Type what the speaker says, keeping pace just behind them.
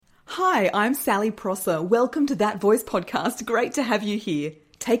Hi, I'm Sally Prosser. Welcome to That Voice podcast. Great to have you here.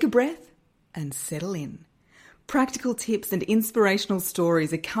 Take a breath and settle in. Practical tips and inspirational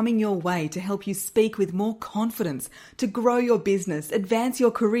stories are coming your way to help you speak with more confidence, to grow your business, advance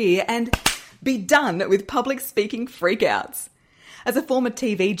your career, and be done with public speaking freakouts. As a former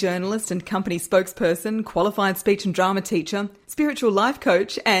TV journalist and company spokesperson, qualified speech and drama teacher, spiritual life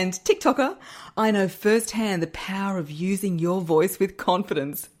coach, and TikToker, I know firsthand the power of using your voice with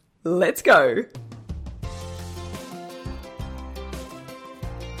confidence. Let's go.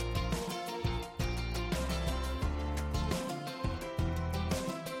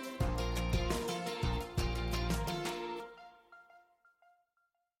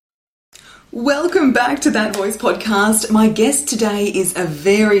 Welcome back to That Voice podcast. My guest today is a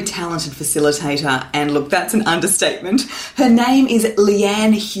very talented facilitator, and look, that's an understatement. Her name is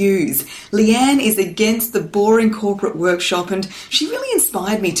Leanne Hughes. Leanne is against the boring corporate workshop, and she really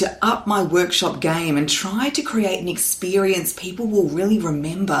inspired me to up my workshop game and try to create an experience people will really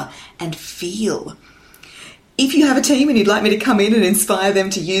remember and feel. If you have a team and you'd like me to come in and inspire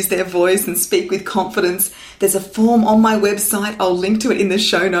them to use their voice and speak with confidence, there's a form on my website. I'll link to it in the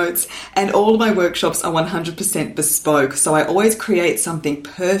show notes. And all of my workshops are 100% bespoke. So I always create something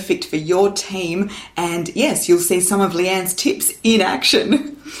perfect for your team. And yes, you'll see some of Leanne's tips in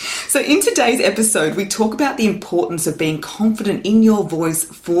action. So in today's episode, we talk about the importance of being confident in your voice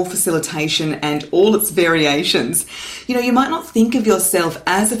for facilitation and all its variations. You know, you might not think of yourself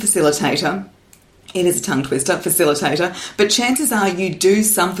as a facilitator. It is a tongue twister, facilitator, but chances are you do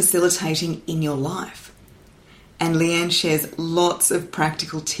some facilitating in your life. And Leanne shares lots of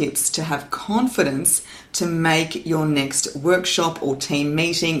practical tips to have confidence to make your next workshop or team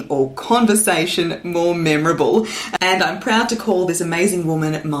meeting or conversation more memorable. And I'm proud to call this amazing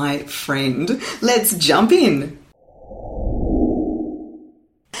woman my friend. Let's jump in.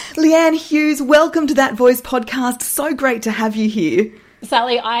 Leanne Hughes, welcome to That Voice podcast. So great to have you here.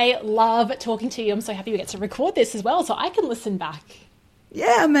 Sally, I love talking to you. I'm so happy we get to record this as well so I can listen back.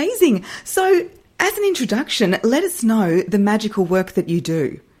 Yeah, amazing. So, as an introduction, let us know the magical work that you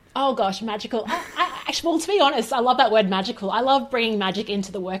do. Oh gosh, magical. Well, to be honest, I love that word magical. I love bringing magic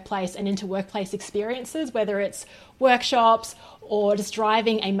into the workplace and into workplace experiences, whether it's workshops or just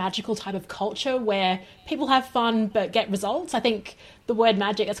driving a magical type of culture where people have fun but get results. I think the word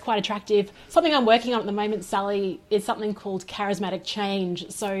magic is quite attractive. Something I'm working on at the moment, Sally, is something called charismatic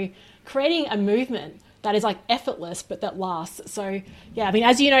change. So creating a movement that is like effortless but that lasts. So yeah, I mean,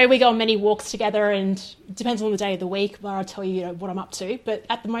 as you know, we go on many walks together and it depends on the day of the week where I'll tell you, what I'm up to. But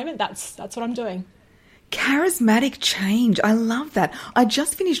at the moment, that's what I'm doing. Charismatic change. I love that. I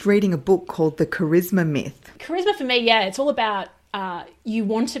just finished reading a book called The Charisma Myth. Charisma for me, yeah, it's all about you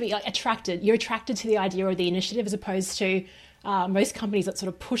want to be attracted. You're attracted to the idea or the initiative as opposed to most companies that sort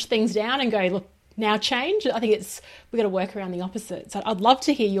of push things down and go, look, now change. I think we've got to work around the opposite. So I'd love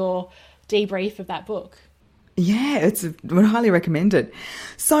to hear your debrief of that book. Yeah, would highly recommend it.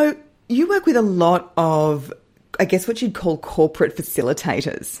 So you work with a lot of, I guess, what you'd call corporate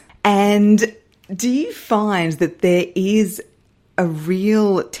facilitators. And do you find that there is a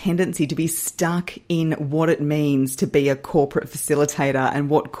real tendency to be stuck in what it means to be a corporate facilitator and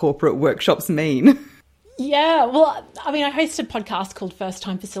what corporate workshops mean? Yeah, well, I mean, I host a podcast called First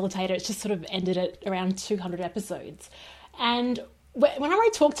Time Facilitator. It's just sort of ended at around 200 episodes. And whenever I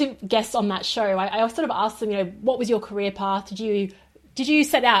talk to guests on that show, I sort of ask them, what was your career path? Did you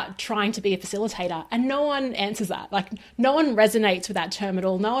set out trying to be a facilitator? And no one answers that. Like, no one resonates with that term at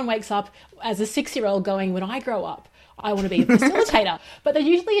all. No one wakes up as a 6-year-old going, when I grow up, I want to be a facilitator. But they're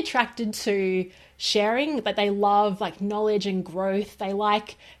usually attracted to sharing, that they love like knowledge and growth. They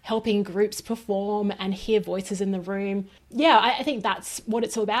like helping groups perform and hear voices in the room. Yeah, I think that's what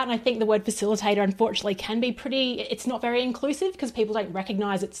it's all about. And I think the word facilitator, unfortunately, can be it's not very inclusive because people don't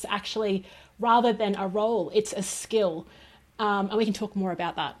recognize it's actually, rather than a role, it's a skill. And we can talk more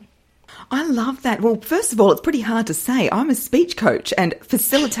about that. I love that. Well, first of all, it's pretty hard to say. I'm a speech coach and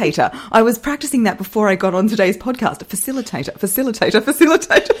facilitator. I was practicing that before I got on today's podcast. Facilitator.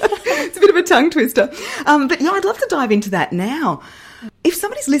 It's a bit of a tongue twister. But I'd love to dive into that now. If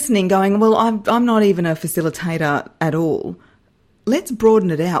somebody's listening going, well, I'm not even a facilitator at all, let's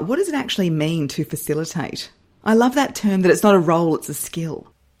broaden it out. What does it actually mean to facilitate? I love that term that it's not a role, it's a skill.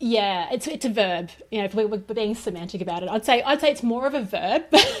 Yeah, it's a verb. You know, if we're being semantic about it, I'd say it's more of a verb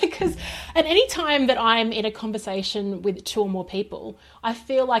because at any time that I'm in a conversation with two or more people, I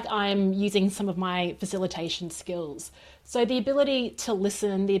feel like I'm using some of my facilitation skills. So the ability to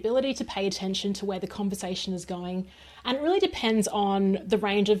listen, the ability to pay attention to where the conversation is going, and it really depends on the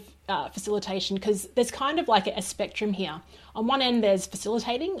range of facilitation because there's kind of like a spectrum here. On one end, there's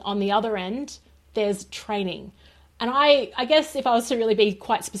facilitating. On the other end, there's training. And I guess if I was to really be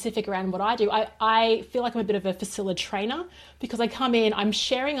quite specific around what I do, I feel like I'm a bit of a facilitator because I come in, I'm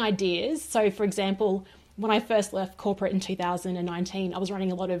sharing ideas. So for example, when I first left corporate in 2019, I was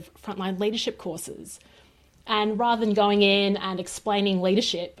running a lot of frontline leadership courses. And rather than going in and explaining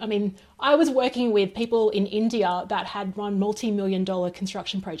leadership, I mean, I was working with people in India that had run multi-million-dollar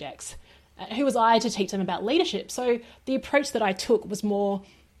construction projects. Who was I to teach them about leadership? So the approach that I took was more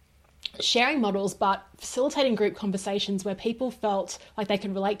sharing models, but facilitating group conversations where people felt like they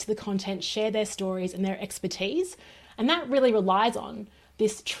could relate to the content, share their stories and their expertise. And that really relies on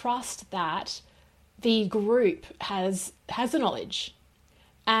this trust that the group has the knowledge.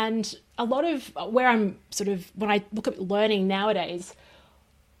 And a lot of where I'm sort of, when I look at learning nowadays,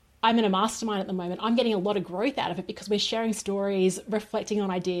 I'm in a mastermind at the moment. I'm getting a lot of growth out of it because we're sharing stories, reflecting on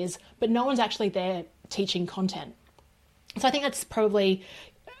ideas, but no one's actually there teaching content. So I think that's probably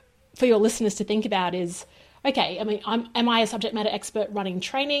for your listeners to think about is, okay, I mean, am I a subject matter expert running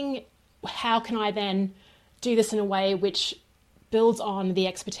training? How can I then do this in a way which builds on the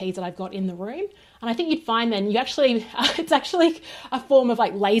expertise that I've got in the room? And I think you'd find then it's actually a form of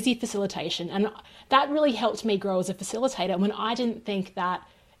like lazy facilitation. And that really helped me grow as a facilitator when I didn't think that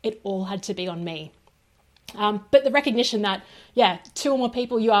it all had to be on me. But the recognition that, two or more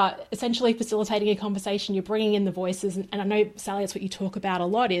people, you are essentially facilitating a conversation, you're bringing in the voices. And I know, Sally, that's what you talk about a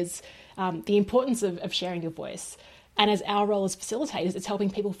lot is the importance of sharing your voice. And as our role as facilitators, it's helping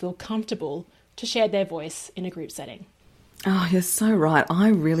people feel comfortable to share their voice in a group setting. Oh, you're so right. I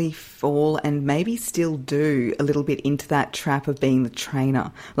really fall and maybe still do a little bit into that trap of being the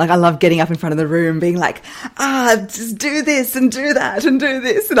trainer. Like I love getting up in front of the room being like, just do this and do that and do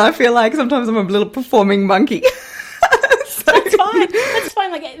this. And I feel like sometimes I'm a little performing monkey. That's fine. That's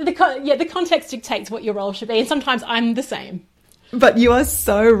fine. Like the context dictates what your role should be. And sometimes I'm the same. But you are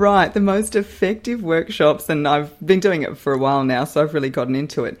so right. The most effective workshops, and I've been doing it for a while now, so I've really gotten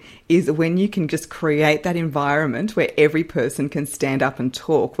into it, is when you can just create that environment where every person can stand up and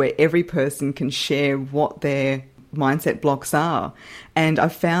talk, where every person can share what their mindset blocks are. And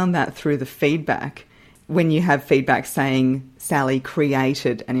I've found that through the feedback, when you have feedback saying, Sally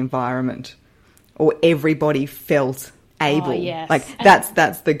created an environment, or everybody felt able. Oh, yes. Like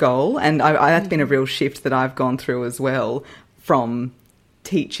that's the goal. And that's been a real shift that I've gone through as well, from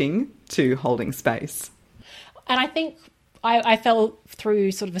teaching to holding space. And I think I fell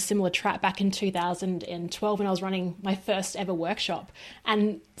through sort of a similar trap back in 2012 when I was running my first ever workshop.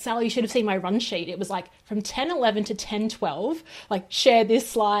 And Sally, you should have seen my run sheet. It was like from 10:11 to 10:12, like share this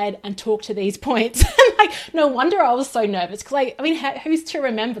slide and talk to these points. Like, no wonder I was so nervous because who's to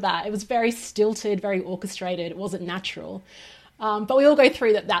remember that? It was very stilted, very orchestrated. It wasn't natural. But we all go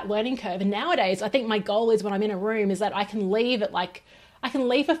through that learning curve. And nowadays, I think my goal is when I'm in a room is that I can leave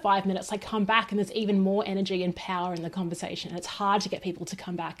for 5 minutes, I come back and there's even more energy and power in the conversation. And it's hard to get people to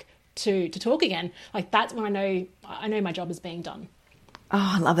come back to talk again. Like that's when I know my job is being done.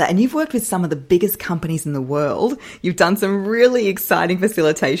 Oh, I love that. And you've worked with some of the biggest companies in the world. You've done some really exciting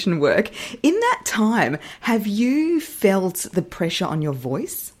facilitation work. In that time, have you felt the pressure on your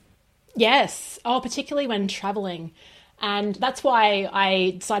voice? Yes. Oh, particularly when traveling. And that's why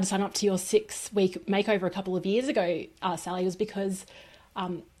I decided to sign up to your 6-week makeover a couple of years ago, Sally, was because,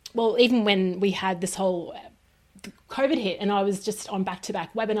 even when we had this whole COVID hit and I was just on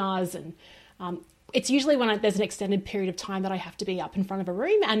back-to-back webinars and it's usually when there's an extended period of time that I have to be up in front of a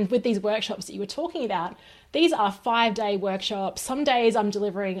room. And with these workshops that you were talking about, these are 5-day workshops. Some days I'm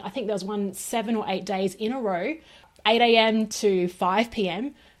delivering, I think there was one 7 or 8 days in a row, 8 a.m. to 5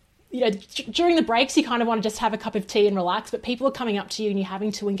 p.m., during the breaks, you kind of want to just have a cup of tea and relax, but people are coming up to you and you're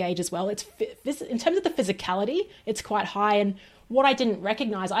having to engage as well. It's in terms of the physicality, it's quite high. And what I didn't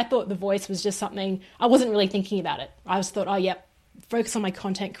recognize, I thought the voice was just something, I wasn't really thinking about it. I just thought, focus on my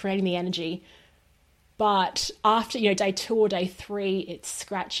content, creating the energy. But after, day 2 or day 3, it's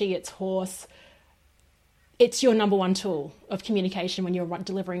scratchy, it's hoarse. It's your number one tool of communication when you're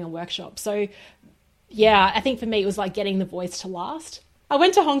delivering a workshop. So I think for me, it was like getting the voice to last. I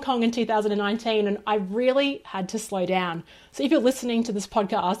went to Hong Kong in 2019 and I really had to slow down. So if you're listening to this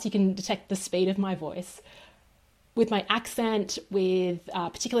podcast, you can detect the speed of my voice. With my accent,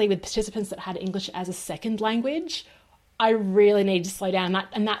 particularly with participants that had English as a second language, I really needed to slow down,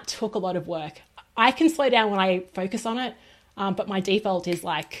 and that took a lot of work. I can slow down when I focus on it, but my default is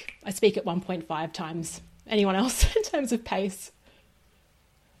like I speak at 1.5 times anyone else in terms of pace.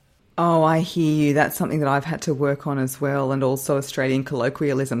 Oh, I hear you. That's something that I've had to work on as well, and also Australian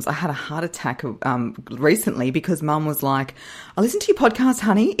colloquialisms. I had a heart attack recently because Mum was like, "I listen to your podcast,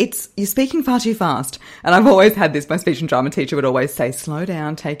 honey. You're speaking far too fast." And I've always had this. My speech and drama teacher would always say, "Slow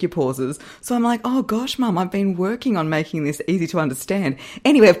down, take your pauses." So I'm like, "Oh gosh, Mum, I've been working on making this easy to understand."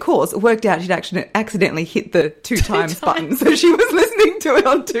 Anyway, of course, it worked out she'd actually accidentally hit the two times button, so she was listening to it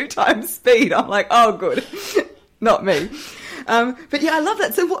on 2 times speed. I'm like, "Oh, good, not me." But yeah, I love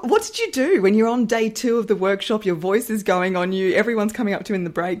that. So what did you do when you're on day 2 of the workshop? Your voice is going on you. Everyone's coming up to you in the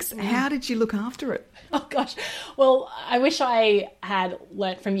breaks. How did you look after it? Oh, gosh. Well, I wish I had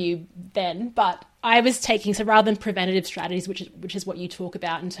learnt from you then, but I was taking, so rather than preventative strategies, which is what you talk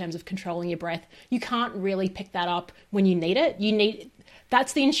about in terms of controlling your breath, you can't really pick that up when you need it.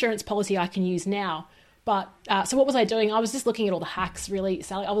 That's the insurance policy I can use now. But so what was I doing? I was just looking at all the hacks, really,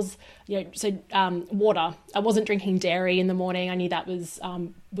 Sally. I was, water. I wasn't drinking dairy in the morning. I knew that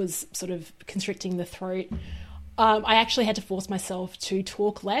was sort of constricting the throat. I actually had to force myself to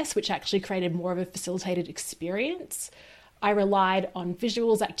talk less, which actually created more of a facilitated experience. I relied on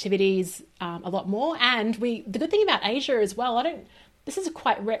visuals, activities a lot more. And the good thing about Asia as well, this is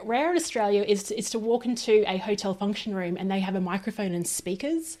quite rare in Australia, is to walk into a hotel function room and they have a microphone and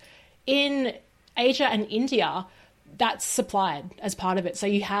speakers. In Asia and India, that's supplied as part of it. So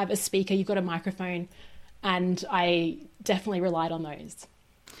you have a speaker, you've got a microphone, and I definitely relied on those.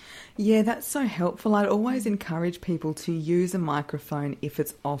 Yeah, that's so helpful. I'd always encourage people to use a microphone if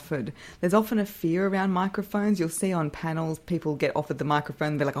it's offered. There's often a fear around microphones. You'll see on panels, people get offered the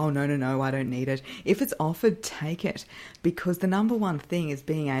microphone. They're like, "Oh, no, I don't need it." If it's offered, take it, because the number one thing is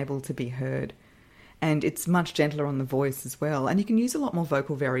being able to be heard. And it's much gentler on the voice as well. And you can use a lot more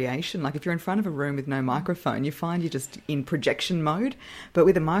vocal variation. Like if you're in front of a room with no microphone, you find you're just in projection mode. But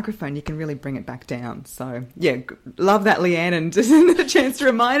with a microphone, you can really bring it back down. So, yeah, love that, Leanne. And just a chance to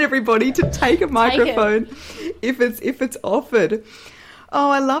remind everybody to take a microphone if it's offered. Oh,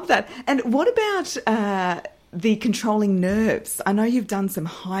 I love that. And what about the controlling nerves? I know you've done some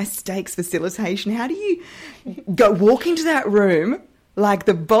high stakes facilitation. How do you walk into that room like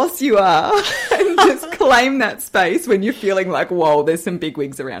the boss you are and just claim that space when you're feeling like, whoa, there's some big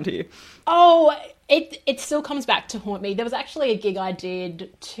wigs around here? Oh, it still comes back to haunt me. There was actually a gig I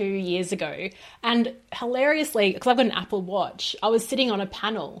did 2 years ago, and hilariously, because I've got an Apple Watch, I was sitting on a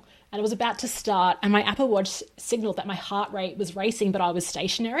panel and it was about to start, and my Apple Watch signaled that my heart rate was racing, but I was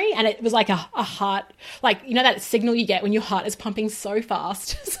stationary, and it was like a heart, like, you know, that signal you get when your heart is pumping so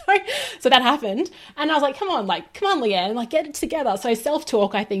fast. So that happened, and I was like, come on, Leanne, like, get it together. So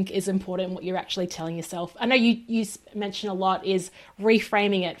self-talk, I think, is important, what you're actually telling yourself. I know you mention a lot is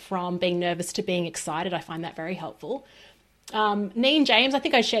reframing it from being nervous to being excited. I find that very helpful. Neen James, I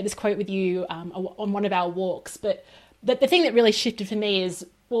think I shared this quote with you on one of our walks, but the thing that really shifted for me is,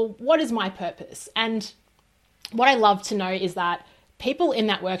 well, what is my purpose? And what I love to know is that people in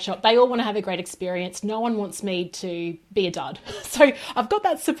that workshop, they all want to have a great experience. No one wants me to be a dud. So I've got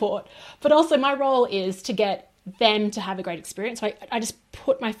that support. But also my role is to get them to have a great experience. So I just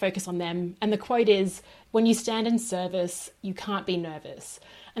put my focus on them. And the quote is, when you stand in service, you can't be nervous.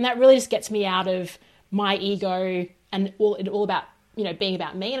 And that really just gets me out of my ego and all about, you know, being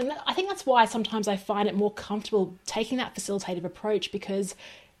about me. And I think that's why sometimes I find it more comfortable taking that facilitative approach, because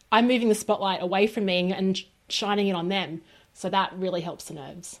I'm moving the spotlight away from me and shining it on them. So that really helps the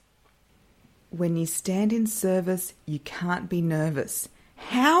nerves. When you stand in service, you can't be nervous.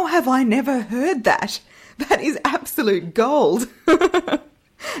 How have I never heard that? That is absolute gold.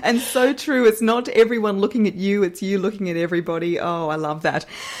 And so true. It's not everyone looking at you, it's you looking at everybody. Oh, I love that.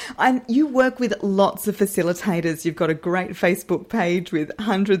 And you work with lots of facilitators. You've got a great Facebook page with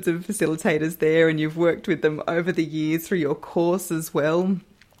hundreds of facilitators there, and you've worked with them over the years through your course as well.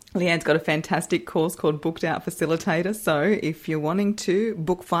 Leanne's got a fantastic course called Booked Out Facilitator. So if you're wanting to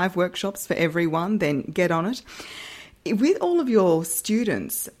book 5 workshops for everyone, then get on it. With all of your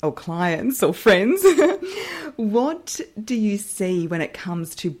students or clients or friends, what do you see when it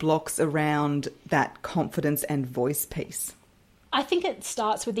comes to blocks around that confidence and voice piece? I think it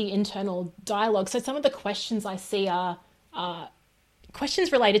starts with the internal dialogue. So some of the questions I see are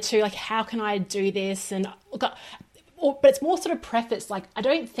questions related to, like, how can I do this? And but it's more sort of preface, like, I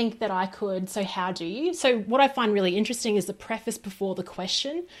don't think that I could, so how do you? So what I find really interesting is the preface before the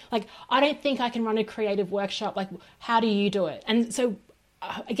question. Like, I don't think I can run a creative workshop, like, how do you do it? And so,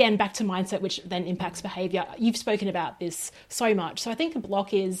 again, back to mindset, which then impacts behaviour. You've spoken about this so much. So I think a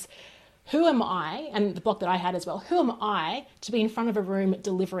block is, who am I, and the block that I had as well, who am I to be in front of a room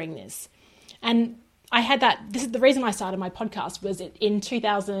delivering this? And I had that, this is the reason I started my podcast, was in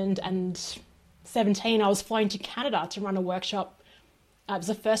 2017, I was flown to Canada to run a workshop. It was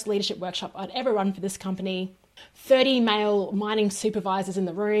the first leadership workshop I'd ever run for this company. 30 male mining supervisors in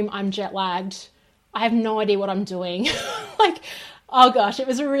the room. I'm jet lagged. I have no idea what I'm doing. Like, oh gosh, it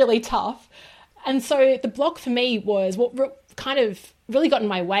was really tough. And so the block for me was what kind of really got in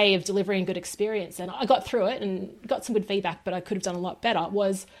my way of delivering a good experience. And I got through it and got some good feedback, but I could have done a lot better,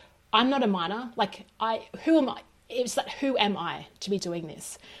 was I'm not a miner. Like, who am I? It's like, who am I to be doing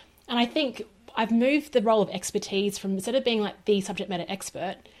this? And I think I've moved the role of expertise from, instead of being like the subject matter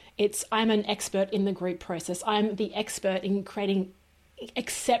expert, it's I'm an expert in the group process. I'm the expert in creating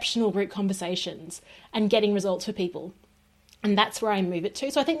exceptional group conversations and getting results for people. And that's where I move it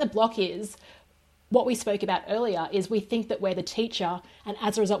to. So I think the block is what we spoke about earlier, is we think that we're the teacher and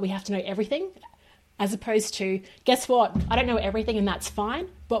as a result we have to know everything, as opposed to, guess what, I don't know everything and that's fine,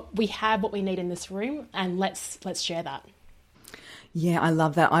 but we have what we need in this room and let's share that. Yeah, I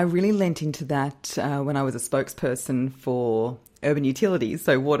love that. I really lent into that when I was a spokesperson for Urban Utilities,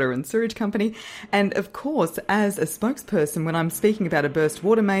 so water and sewage company. And of course, as a spokesperson, when I'm speaking about a burst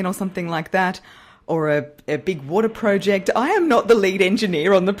water main or something like that, or a big water project, I am not the lead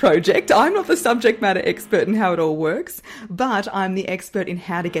engineer on the project. I'm not the subject matter expert in how it all works, but I'm the expert in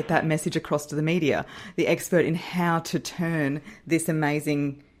how to get that message across to the media, the expert in how to turn this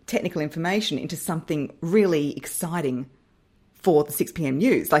amazing technical information into something really exciting for the 6 p.m.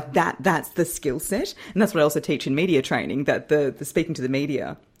 news. Like that's the skill set. And that's what I also teach in media training, that the speaking to the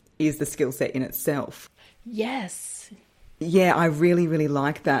media is the skill set in itself. Yes. Yeah, I really, really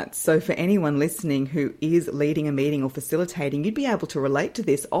like that. So for anyone listening who is leading a meeting or facilitating, you'd be able to relate to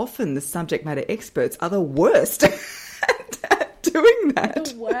this. Often the subject matter experts are the worst at doing that.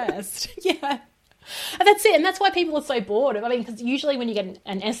 The worst. Yeah. And that's it. And that's why people are so bored. I mean, because usually when you get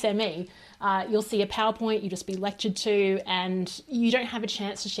an SME, you'll see a PowerPoint, you just be lectured to, and you don't have a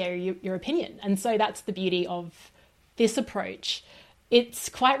chance to share your opinion. And so that's the beauty of this approach. It's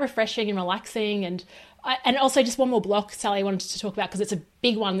quite refreshing and relaxing. And also just one more block, Sally, I wanted to talk about, because it's a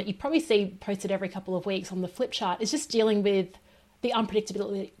big one that you probably see posted every couple of weeks on the flip chart, is just dealing with the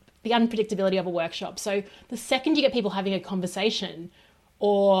unpredictability of a workshop. So the second you get people having a conversation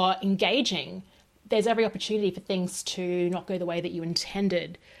or engaging, there's every opportunity for things to not go the way that you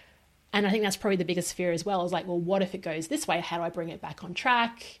intended. And I think that's probably the biggest fear as well, is like, well, what if it goes this way? How do I bring it back on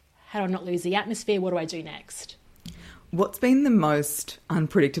track? How do I not lose the atmosphere? What do I do next? What's been the most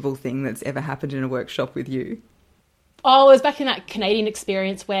unpredictable thing that's ever happened in a workshop with you? Oh, it was back in that Canadian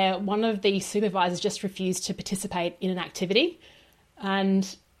experience where one of the supervisors just refused to participate in an activity,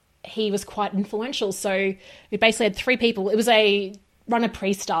 and he was quite influential. So we basically had 3 people. It was run a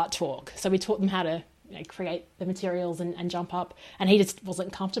pre-start talk. So we taught them how to create the materials and jump up, and he just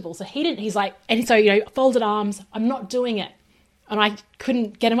wasn't comfortable. So he's like, and so, folded arms, I'm not doing it. And I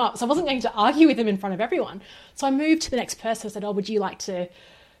couldn't get him up. So I wasn't going to argue with him in front of everyone. So I moved to the next person and said, oh, would you like to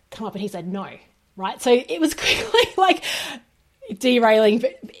come up? And he said, no. Right. So it was quickly like derailing.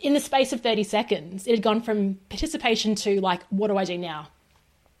 But in the space of 30 seconds, it had gone from participation to like, what do I do now?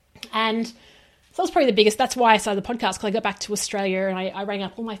 And so that was probably the biggest. That's why I started the podcast, because I got back to Australia and I rang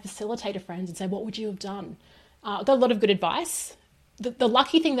up all my facilitator friends and said, what would you have done? I got a lot of good advice. The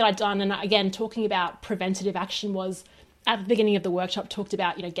lucky thing that I'd done, and again, talking about preventative action, was at the beginning of the workshop talked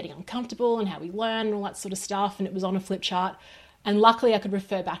about, getting uncomfortable and how we learn and all that sort of stuff. And it was on a flip chart. And luckily I could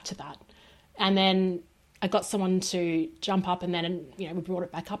refer back to that. And then I got someone to jump up and then, we brought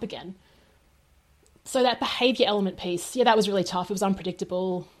it back up again. So that behavior element piece, that was really tough. It was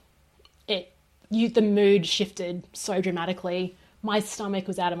unpredictable. The mood shifted so dramatically. My stomach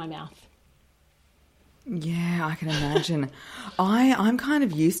was out of my mouth. Yeah, I can imagine. I'm kind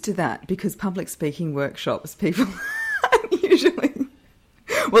of used to that, because public speaking workshops, people usually...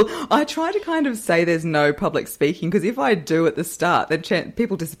 Well, I try to kind of say there's no public speaking, because if I do at the start, then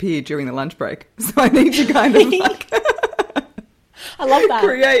people disappear during the lunch break. So I need to kind of I love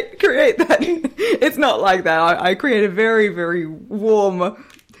that. Create that. It's not like that. I create a very, very warm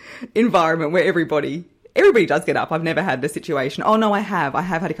environment where everybody does get up. I've never had the situation. Oh no, I have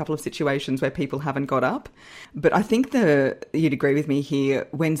had a couple of situations where people haven't got up. But I think you'd agree with me here,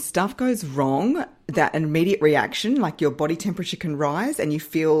 when stuff goes wrong, that immediate reaction, like your body temperature can rise and you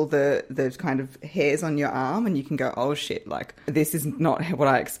feel the kind of hairs on your arm and you can go, oh shit, like this is not what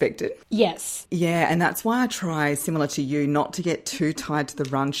I expected. Yes. Yeah, and that's why I try, similar to you, not to get too tied to the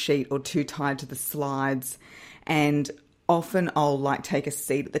run sheet or too tied to the slides. And often I'll take a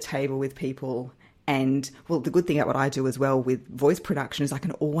seat at the table with people And, well, the good thing about what I do as well with voice production is I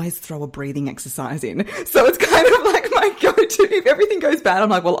can always throw a breathing exercise in. So it's kind of like my go-to. If everything goes bad, I'm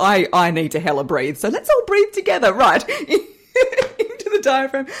like, well, I need to hella breathe. So let's all breathe together, right? Into the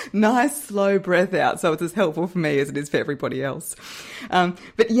diaphragm. Nice, slow breath out. So it's as helpful for me as it is for everybody else.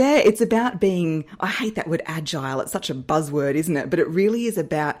 But yeah, it's about being, I hate that word agile. It's such a buzzword, isn't it? But it really is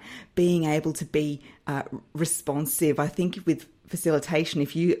about being able to be responsive. I think with facilitation,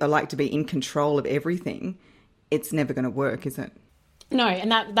 if you like to be in control of everything, it's never going to work, is it? No, and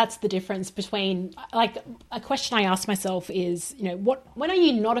that's the difference between, like, a question I ask myself is, when are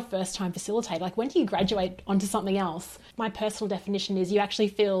you not a first-time facilitator? Like, when do you graduate onto something else? My personal definition is you actually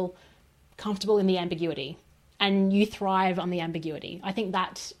feel comfortable in the ambiguity and you thrive on the ambiguity. I think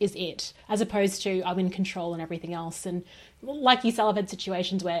that is it, as opposed to I'm in control and everything else. And like you said, I've had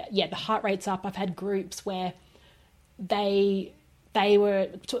situations where, the heart rate's up. I've had groups where they were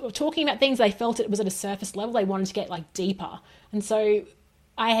talking about things, they felt it was at a surface level, they wanted to get like deeper. And so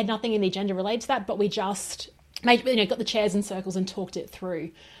I had nothing in the agenda related to that, but we just got the chairs in circles and talked it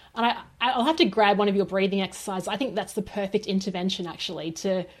through. And I'll have to grab one of your breathing exercises. I think that's the perfect intervention actually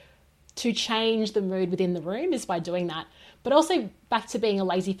to change the mood within the room, is by doing that. But also back to being a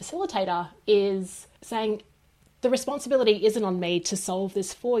lazy facilitator is saying the responsibility isn't on me to solve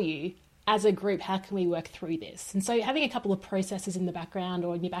this for you. As a group, how can we work through this? And so having a couple of processes in the background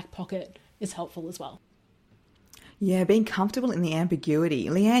or in your back pocket is helpful as well. Yeah, being comfortable in the ambiguity.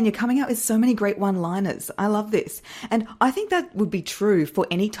 Leanne, you're coming out with so many great one-liners. I love this. And I think that would be true for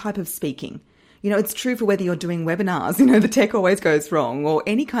any type of speaking. It's true for whether you're doing webinars, the tech always goes wrong, or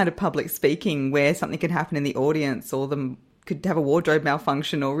any kind of public speaking where something can happen in the audience or them could have a wardrobe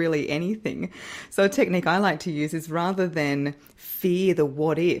malfunction or really anything. So a technique I like to use is, rather than fear the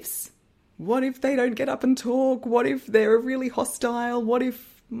what ifs, what if they don't get up and talk? What if they're really hostile? What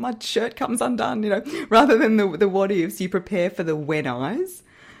if my shirt comes undone? Rather than the what ifs, you prepare for the when I's.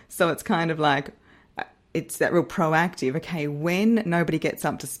 So it's kind of like, it's that real proactive. Okay, when nobody gets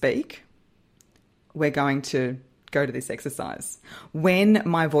up to speak, we're going to go to this exercise. When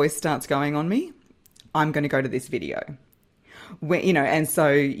my voice starts going on me, I'm going to go to this video. And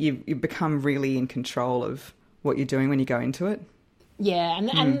so you become really in control of what you're doing when you go into it. Yeah,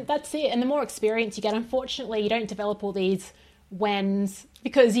 and that's it. And the more experience you get, unfortunately, you don't develop all these whens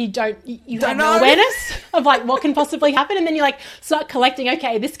because you have no awareness of like what can possibly happen. And then you like start collecting,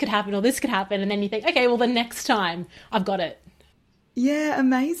 okay, this could happen or this could happen. And then you think, okay, well, the next time I've got it. Yeah,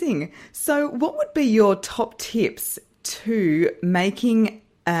 amazing. So what would be your top tips to making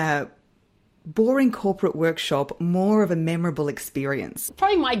a boring corporate workshop more of a memorable experience?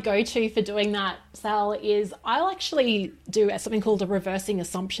 Probably my go-to for doing that, Sal, is I'll actually do something called a reversing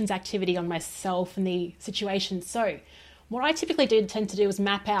assumptions activity on myself and the situation. So what I typically tend to do is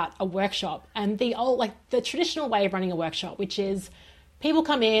map out a workshop, and the traditional way of running a workshop, which is people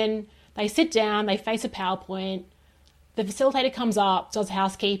come in, they sit down, they face a PowerPoint, the facilitator comes up, does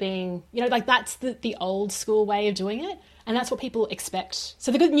housekeeping, that's the old school way of doing it. And that's what people expect.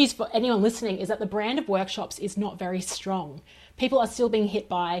 So the good news for anyone listening is that the brand of workshops is not very strong. People are still being hit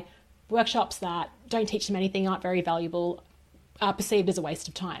by workshops that don't teach them anything, aren't very valuable, are perceived as a waste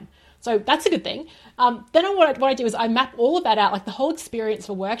of time. So that's a good thing. Then what I do is I map all of that out, like the whole experience of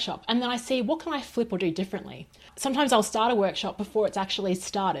a workshop, and then I see what can I flip or do differently. Sometimes I'll start a workshop before it's actually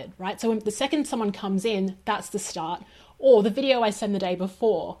started, right? So when the second someone comes in, that's the start. Or the video I send the day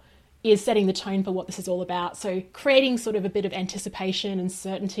before is setting the tone for what this is all about. So creating sort of a bit of anticipation and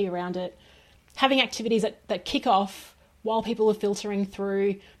certainty around it, having activities that kick off while people are filtering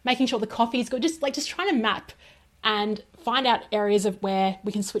through, making sure the coffee's good, just trying to map and find out areas of where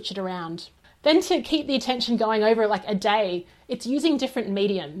we can switch it around. Then to keep the attention going over like a day, it's using different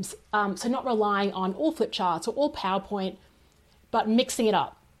mediums. So not relying on all flip charts or all PowerPoint, but mixing it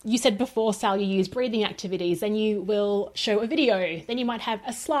up. You said before, Sal, you use breathing activities, then you will show a video, then you might have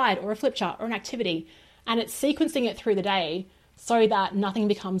a slide or a flip chart or an activity, and it's sequencing it through the day so that nothing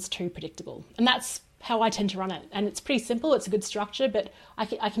becomes too predictable. And that's how I tend to run it. And it's pretty simple, it's a good structure, but I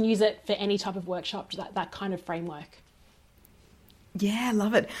can use it for any type of workshop, that kind of framework. Yeah, I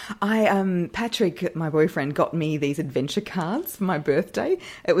love it. Patrick, my boyfriend, got me these adventure cards for my birthday.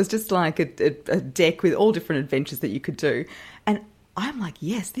 It was just like a deck with all different adventures that you could do. And I'm like,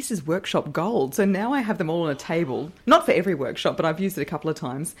 yes, this is workshop gold. So now I have them all on a table, not for every workshop, but I've used it a couple of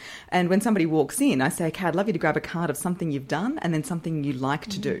times. And when somebody walks in, I say, okay, I'd love you to grab a card of something you've done and then something you like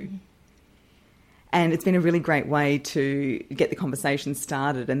to do. And it's been a really great way to get the conversation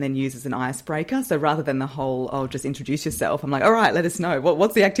started and then use as an icebreaker. So rather than the whole, oh, just introduce yourself, I'm like, all right, let us know.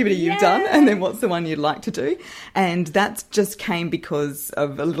 What's the activity you've done? And then what's the one you'd like to do? And that just came because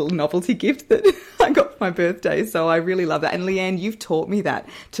of a little novelty gift that I got for my birthday. So I really love that. And Leanne, you've taught me that,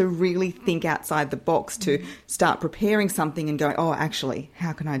 to really think outside the box, to start preparing something and going, oh, actually,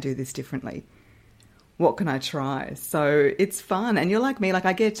 how can I do this differently? What can I try? So it's fun. And you're like me, like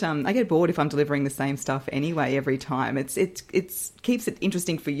I get bored if I'm delivering the same stuff anyway every time. It keeps it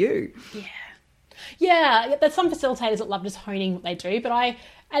interesting for you. Yeah, there's some facilitators that love just honing what they do, but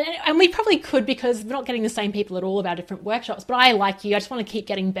and we probably could, because we're not getting the same people at all about different workshops, but I, like you, I just want to keep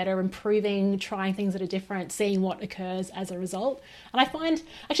getting better, improving, trying things that are different, seeing what occurs as a result. And I find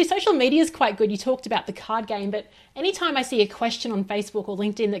actually social media is quite good. You talked about the card game, but anytime I see a question on Facebook or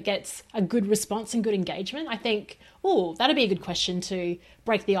LinkedIn that gets a good response and good engagement, I think, oh, that'd be a good question to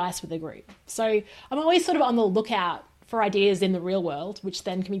break the ice with a group. So I'm always sort of on the lookout for ideas in the real world, which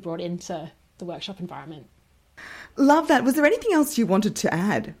then can be brought into the workshop environment. Love that. Was there anything else you wanted to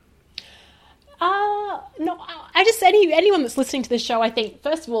add? No, I just, anyone that's listening to this show, I think,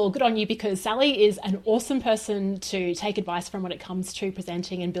 first of all, good on you, because Sally is an awesome person to take advice from when it comes to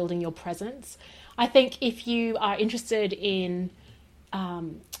presenting and building your presence. I think if you are interested in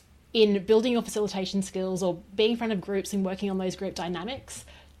building your facilitation skills or being in front of groups and working on those group dynamics,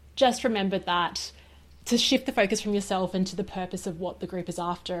 just remember that to shift the focus from yourself into the purpose of what the group is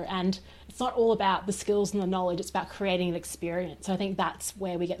after. And it's not all about the skills and the knowledge, it's about creating an experience. So I think that's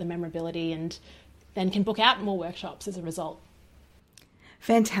where we get the memorability and then can book out more workshops as a result.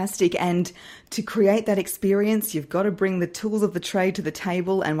 Fantastic. And to create that experience, you've got to bring the tools of the trade to the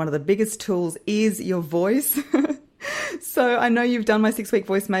table. And one of the biggest tools is your voice. So I know you've done my 6-week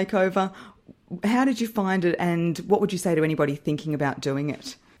voice makeover. How did you find it? And what would you say to anybody thinking about doing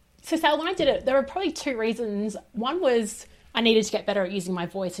it? So Sal, when I did it, there were probably two reasons. One was I needed to get better at using my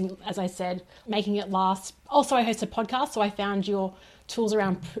voice and, as I said, making it last. Also, I host a podcast, so I found your tools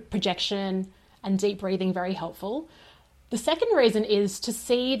around projection and deep breathing very helpful. The second reason is to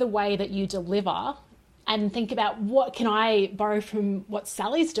see the way that you deliver and think about what can I borrow from what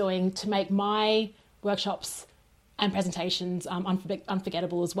Sally's doing to make my workshops and presentations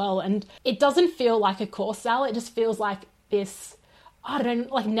unforgettable as well. And it doesn't feel like a course, Sal. It just feels like this, I don't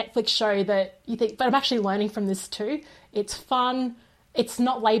know, like Netflix show that you think, but I'm actually learning from this too. It's fun. It's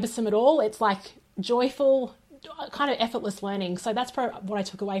not laboursome at all. It's like joyful, kind of effortless learning. So that's what I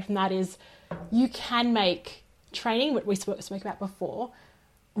took away from that is you can make training, what we spoke about before,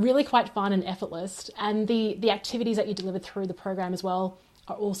 really quite fun and effortless. And the activities that you deliver through the program as well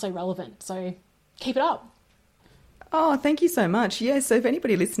are also relevant. So keep it up. Oh, thank you so much. Yeah, so if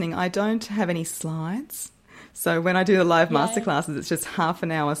anybody listening, I don't have any slides. So when I do the live masterclasses, it's just half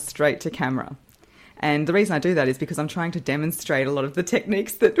an hour straight to camera. And the reason I do that is because I'm trying to demonstrate a lot of the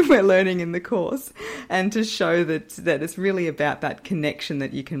techniques that we're learning in the course and to show that it's really about that connection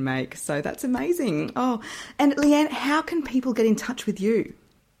that you can make. So that's amazing. Oh, and Leanne, how can people get in touch with you?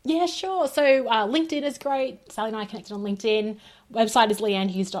 Yeah, sure. So LinkedIn is great. Sally and I are connected on LinkedIn. Website is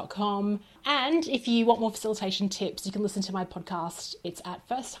leannehughes.com. And if you want more facilitation tips, you can listen to my podcast. It's at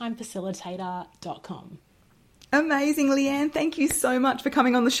firsttimefacilitator.com. Amazing, Leanne. Thank you so much for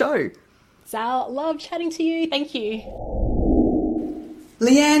coming on the show. Sal, love chatting to you. Thank you.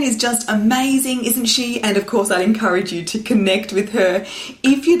 Leanne is just amazing, isn't she? And of course, I'd encourage you to connect with her.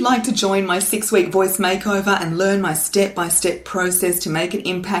 If you'd like to join my 6-week voice makeover and learn my step-by-step process to make an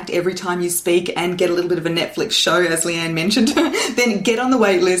impact every time you speak and get a little bit of a Netflix show, as Leanne mentioned, then get on the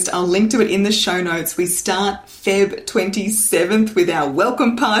wait list. I'll link to it in the show notes. We start Feb 27th with our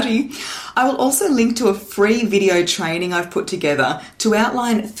welcome party. I will also link to a free video training I've put together to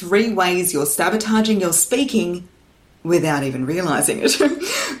outline 3 ways you're sabotaging your speaking without even realising it.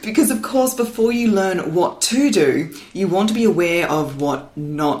 Because, of course, before you learn what to do, you want to be aware of what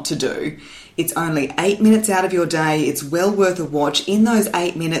not to do. It's only 8 minutes out of your day. It's well worth a watch. In those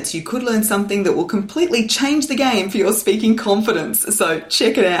 8 minutes, you could learn something that will completely change the game for your speaking confidence. So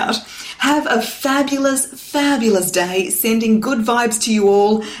check it out. Have a fabulous, fabulous day. Sending good vibes to you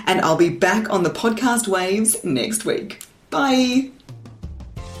all. And I'll be back on the podcast waves next week. Bye.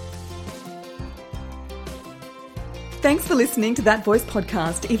 Thanks for listening to That Voice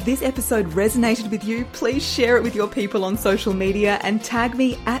podcast. If this episode resonated with you, please share it with your people on social media and tag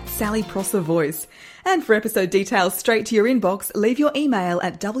me at Sally Prosser Voice. And for episode details straight to your inbox, leave your email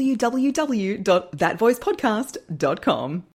at www.thatvoicepodcast.com.